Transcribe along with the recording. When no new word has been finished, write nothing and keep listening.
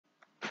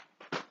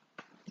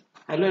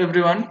Hello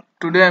everyone.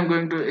 Today I'm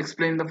going to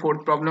explain the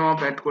fourth problem of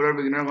AtCoder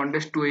beginner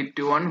contest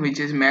 281, which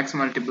is max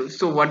multiples.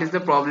 So what is the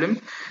problem?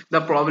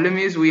 The problem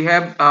is we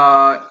have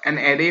an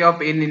array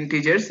of n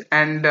integers,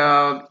 and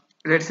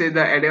let's say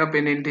the array of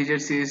n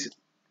integers is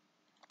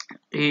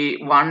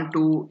a1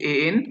 to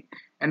an,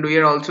 and we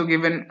are also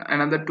given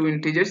another two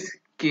integers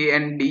k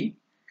and d.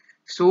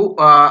 So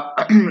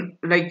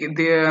like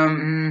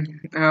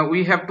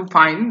we have to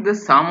find the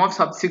sum of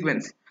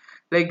subsequence.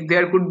 Like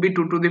there could be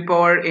 2 to the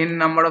power n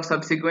number of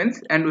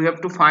subsequence, and we have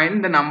to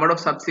find the number of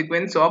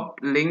subsequence of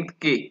length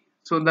k.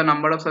 So the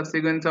number of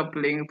subsequence of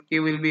length k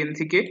will be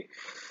nck.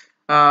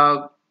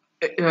 uh,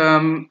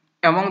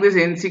 Among these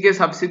nck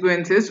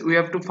subsequences, we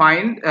have to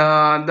find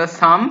the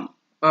sum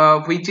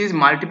which is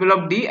multiple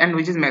of d and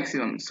which is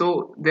maximum.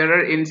 So there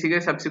are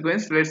nck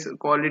subsequence, let's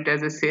call it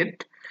as a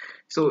set.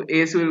 So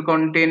s will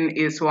contain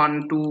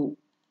s1 to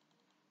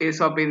s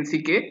of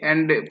nck,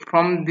 and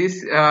from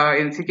this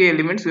nck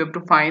elements we have to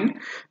find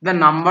the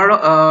number,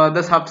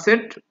 the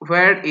subset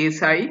where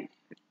si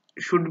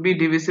should be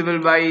divisible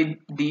by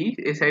d.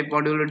 Si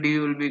modulo d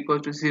will be equal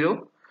to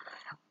 0,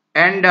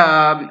 and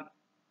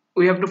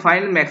we have to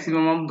find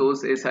maximum of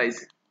those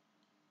si's,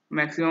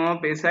 maximum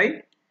of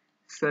si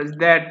such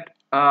that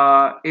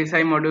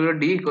si modulo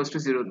d equals to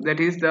 0.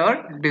 That is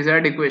the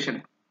desired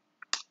equation.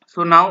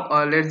 So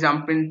now let's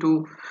jump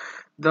into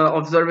the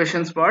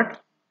observations part.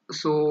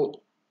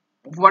 So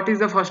what is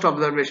the first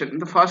observation?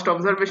 The first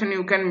observation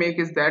you can make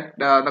is that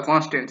the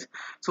constants.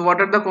 So what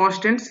are the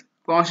constants?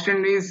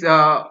 Constant is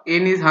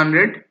n is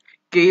 100,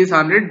 k is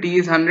 100, d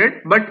is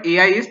 100, but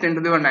ai is 10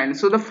 to the power 9.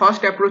 So the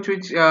first approach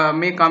which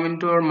may come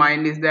into our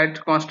mind is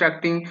that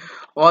constructing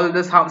all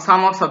the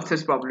sum of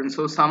subsets problem.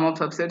 So sum of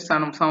subsets,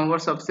 sum of our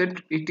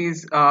subset, it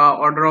is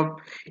order of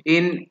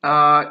n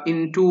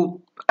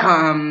into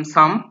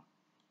sum,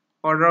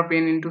 order of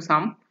n into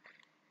sum,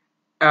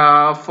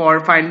 for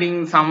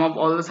finding sum of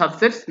all the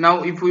subsets.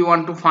 Now if we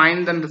want to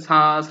find the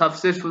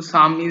subsets whose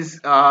sum is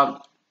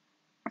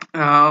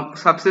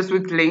subsets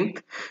with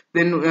length,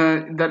 then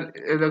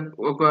the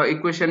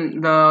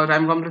equation, the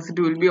time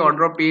complexity will be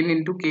order of n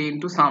into k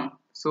into sum.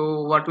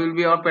 So what will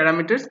be our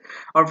parameters?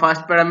 Our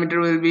first parameter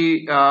will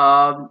be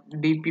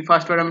dp.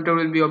 First parameter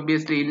will be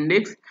obviously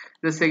index,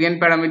 the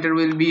second parameter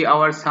will be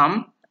our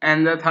sum,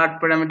 and the third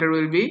parameter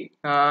will be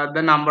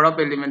the number of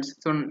elements.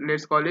 So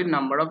let's call it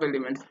number of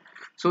elements.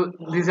 So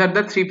these are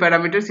the three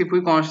parameters if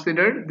we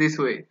consider this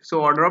way.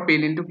 So order of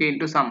n into k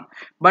into sum.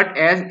 But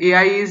as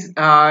ai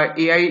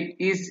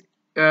is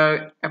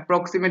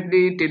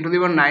approximately 10 to the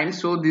power 9,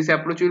 so this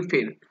approach will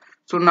fail.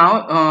 So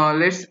now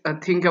let's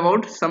think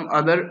about some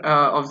other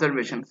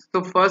observations.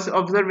 So first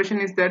observation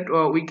is that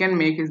we can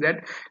make is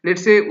that,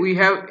 let's say we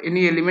have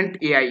any element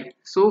ai.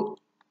 So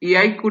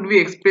ai could be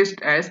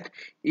expressed as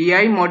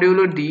ai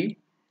modulo d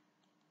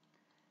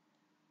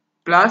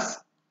plus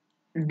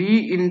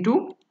d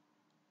into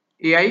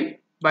ai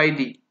by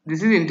d.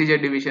 This is integer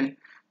division.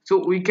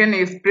 So we can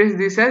express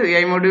this as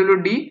ai modulo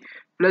d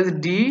plus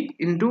d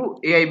into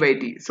ai by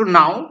d. So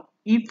now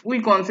if we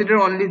consider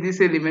only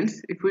these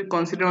elements,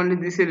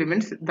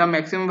 the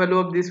maximum value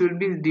of this will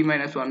be d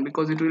minus 1,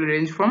 because it will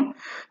range from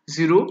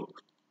 0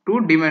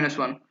 to d minus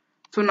 1.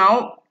 So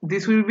now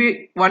this will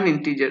be one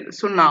integer.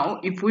 So now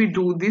if we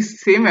do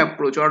this same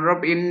approach, order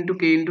of n into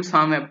k into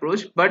sum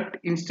approach, but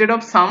instead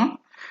of sum,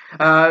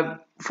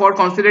 for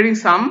considering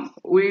sum,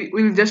 we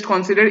will just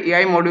consider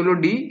ai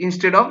modulo d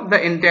instead of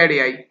the entire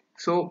ai.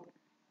 So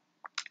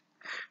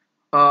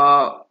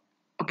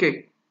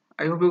okay,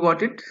 I hope you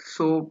got it.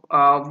 So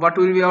what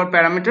will be our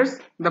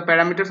parameters? The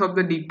parameters of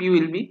the dp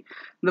will be,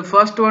 the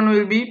first one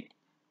will be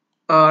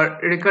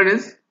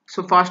recurrence.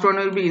 So first one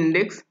will be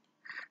index,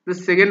 the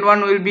second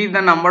one will be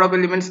the number of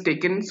elements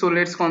taken. So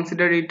let's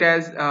consider it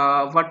as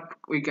what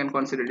we can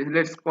consider it,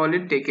 let's call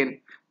it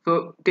taken.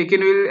 So taken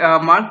will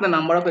mark the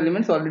number of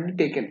elements already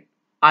taken.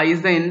 I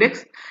is the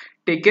index,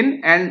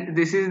 taken, and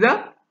this is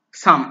the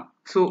sum.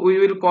 So we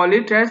will call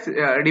it as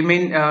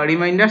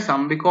remainder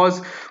sum,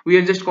 because we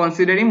are just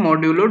considering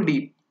modulo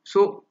d.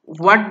 So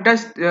what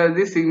does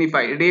this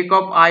signify? Rake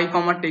of I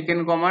comma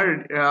taken comma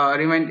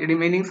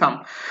remaining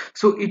sum.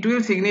 So it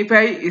will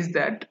signify is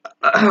that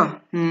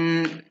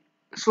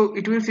so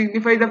it will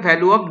signify the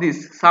value of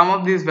this sum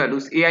of these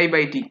values ai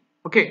by t.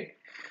 Okay.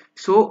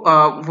 So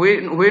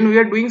when we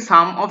are doing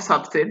sum of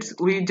subsets,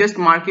 we just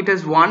mark it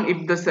as 1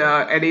 if the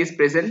array is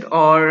present,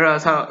 or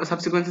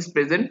subsequence is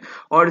present,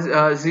 or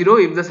 0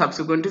 if the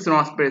subsequent is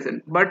not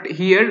present. But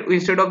here,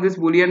 instead of this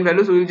boolean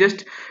values, we will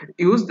just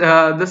use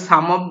the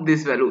sum of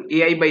this value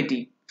ai by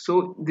t.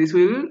 So this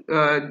will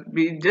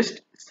be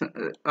just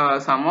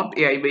sum of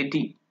ai by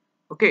t.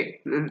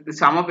 Okay, the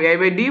sum of ai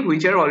by d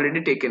which are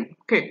already taken.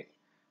 Okay,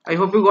 I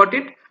hope you got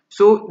it.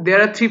 So there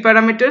are three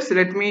parameters.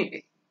 Let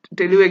me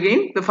tell you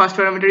again. The first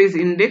parameter is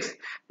index,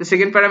 the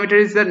second parameter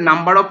is the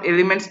number of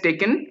elements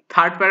taken,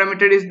 third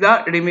parameter is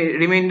the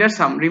remainder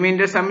sum.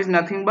 Remainder sum is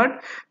nothing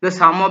but the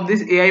sum of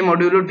this ai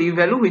modulo d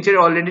value which are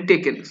already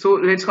taken. So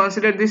let's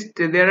consider this,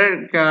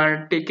 there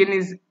are taken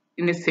is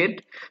in a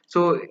set.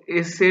 So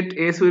a set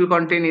s will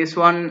contain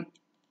s1,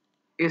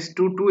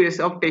 s2 to s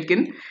of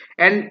taken,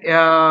 and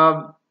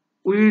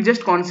we will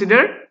just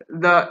consider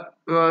the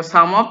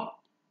sum of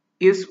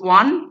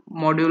s1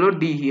 modulo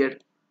d here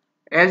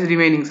as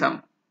remaining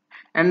sum,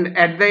 and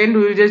at the end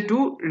we will just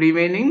do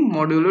remaining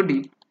modulo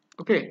d.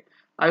 Okay,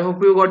 I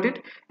hope you got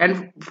it.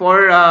 And for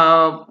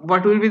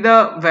what will be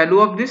the value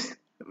of this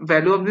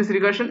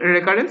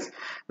recurrence,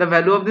 the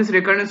value of this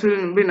recurrence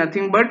will be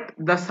nothing but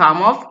the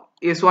sum of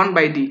s1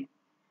 by d.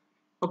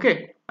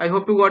 Okay, I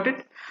hope you got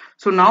it.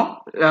 So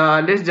now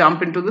let's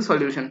jump into the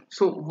solution.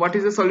 So what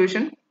is the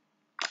solution?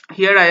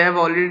 Here I have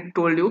already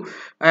told you,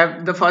 I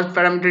have the first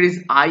parameter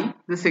is I,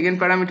 the second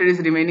parameter is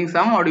remaining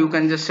sum, or you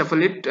can just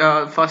shuffle it.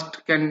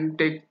 First can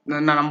take the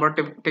number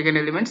taken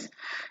elements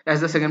as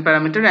the second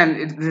parameter,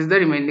 and this is the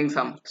remaining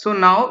sum. So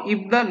now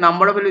if the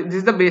number of this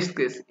is the base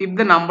case, if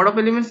the number of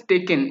elements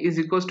taken is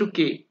equals to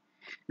k,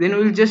 then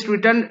we will just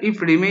return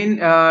if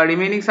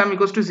remaining sum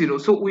equals to 0.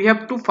 So we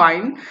have to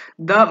find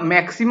the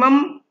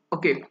maximum.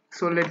 Okay,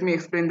 so let me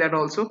explain that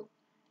also.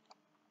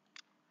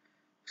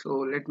 So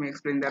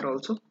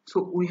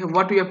we have,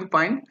 what we have to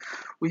find,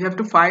 we have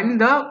to find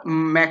the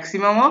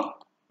maximum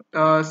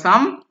of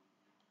sum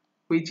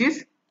which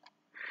is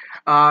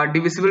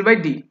divisible by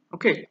d.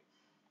 Okay,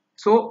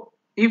 so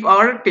if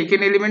our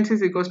taken elements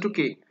is equals to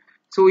k,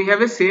 so we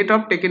have a set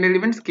of taken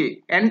elements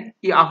k, and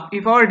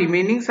if our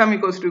remaining sum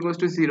equals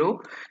to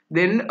 0,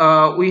 then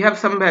we have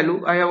some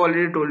value. I have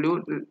already told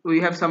you, we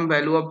have some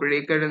value of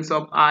recurrence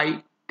of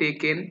I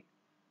taken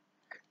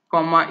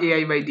comma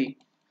ai by d,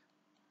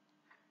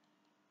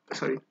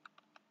 sorry,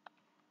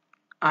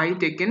 I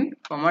taken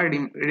comma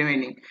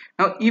remaining.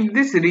 Now if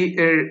this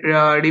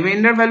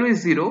remainder value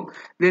is 0,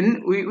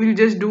 then we will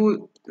just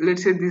do,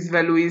 let's say this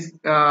value is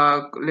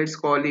let's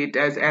call it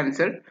as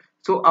answer.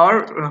 So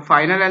our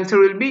final answer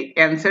will be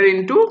answer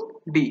into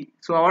d.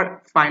 So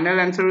our final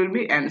answer will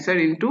be answer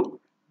into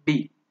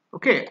d.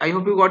 Okay, I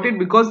hope you got it,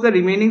 because the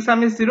remaining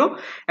sum is 0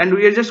 and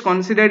we are just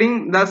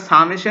considering the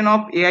summation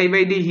of ai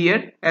by d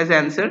here as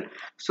answer.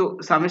 So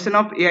summation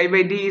of ai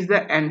by d is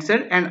the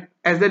answer, and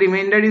as the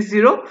remainder is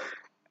 0,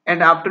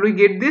 and after we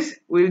get this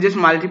we'll just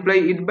multiply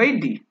it by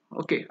d.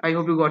 Okay, I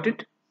hope you got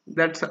it.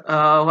 That's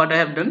what I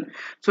have done.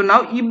 So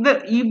now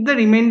if the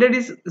remainder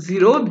is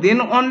 0,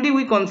 then only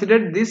we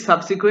consider this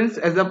subsequence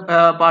as a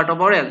part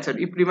of our answer.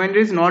 If remainder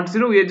is not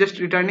 0, we are just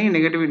returning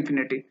negative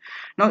infinity.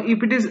 Now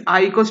if it is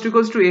I equals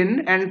to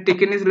n and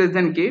taken is less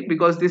than k,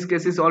 because this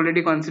case is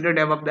already considered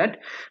above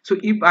that, so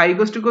if I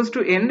equals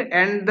to n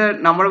and the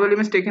number of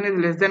elements taken is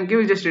less than k,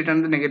 we just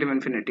return the negative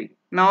infinity.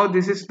 Now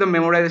this is the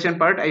memorization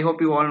part. I hope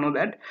you all know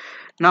that.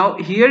 Now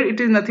here it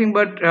is nothing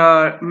but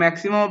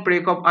maximum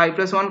break of I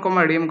plus 1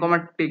 comma rem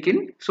comma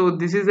taken. So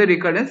this is the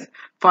recurrence.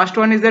 First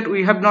one is that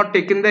we have not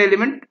taken the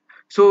element,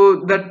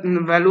 so that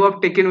value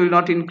of taken will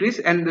not increase,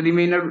 and the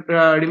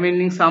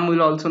remaining sum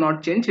will also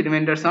not change,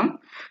 remainder sum.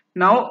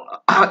 Now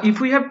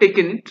if we have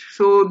taken it,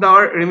 so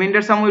our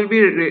remainder sum will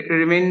be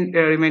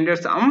remainder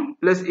sum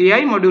plus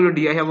ai modulo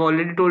d. I have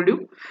already told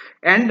you,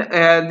 and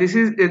this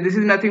is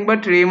nothing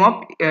but rem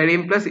of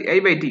rem plus ai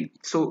by d.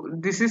 So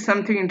this is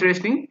something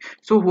interesting.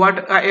 So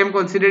what I am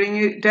considering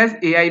it as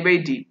ai by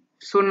d.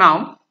 So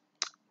now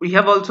we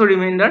have also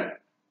remainder,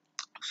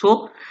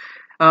 so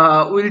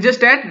we'll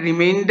just add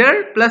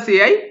remainder plus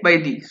ai by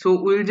d. So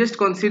we'll just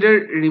consider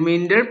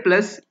remainder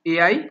plus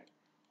ai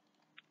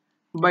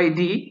by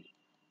d,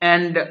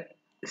 and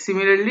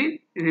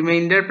similarly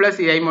remainder plus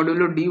ai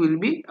modulo d will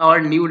be our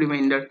new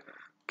remainder.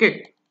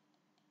 Okay,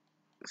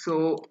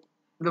 so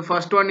the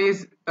first one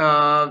is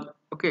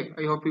okay,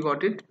 I hope you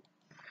got it.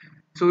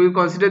 So we will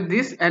consider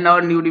this, and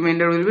our new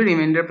remainder will be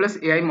remainder plus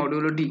ai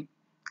modulo d,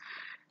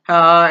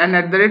 and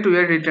at the rate we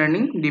are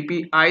returning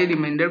dpi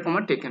remainder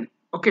comma taken.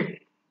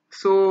 Okay,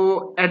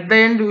 so at the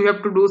end we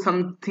have to do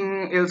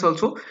something else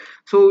also.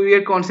 So we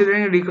are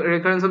considering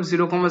recurrence of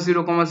 0 comma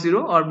 0 comma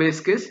 0, or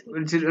base case,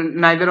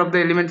 neither of the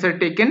elements are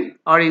taken,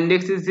 our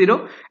index is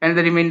 0 and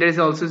the remainder is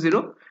also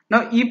 0.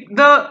 Now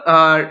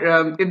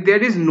if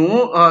there is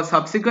no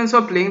subsequence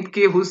of length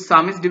k whose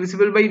sum is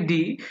divisible by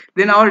d,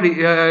 then our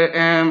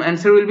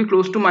answer will be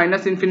close to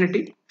minus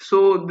infinity.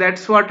 So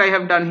that's what I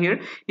have done here.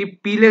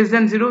 If p less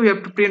than 0, we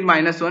have to print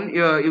 -1.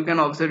 You can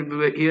observe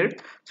here.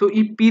 So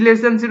if p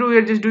less than 0, we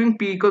are just doing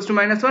p equals to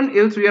 -1,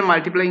 else we are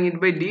multiplying it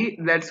by d.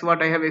 That's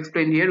what I have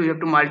explained here. We have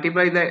to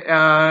multiply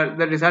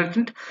the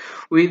resultant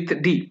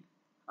with d.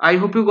 I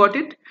hope you got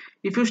it.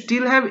 If you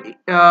still have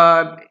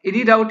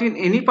any doubt in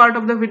any part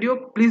of the video,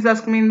 please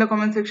ask me in the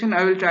comment section.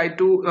 I will try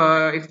to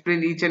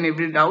explain each and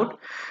every doubt.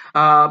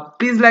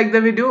 Please like the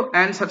video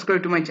and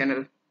subscribe to my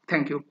channel.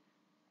 Thank you.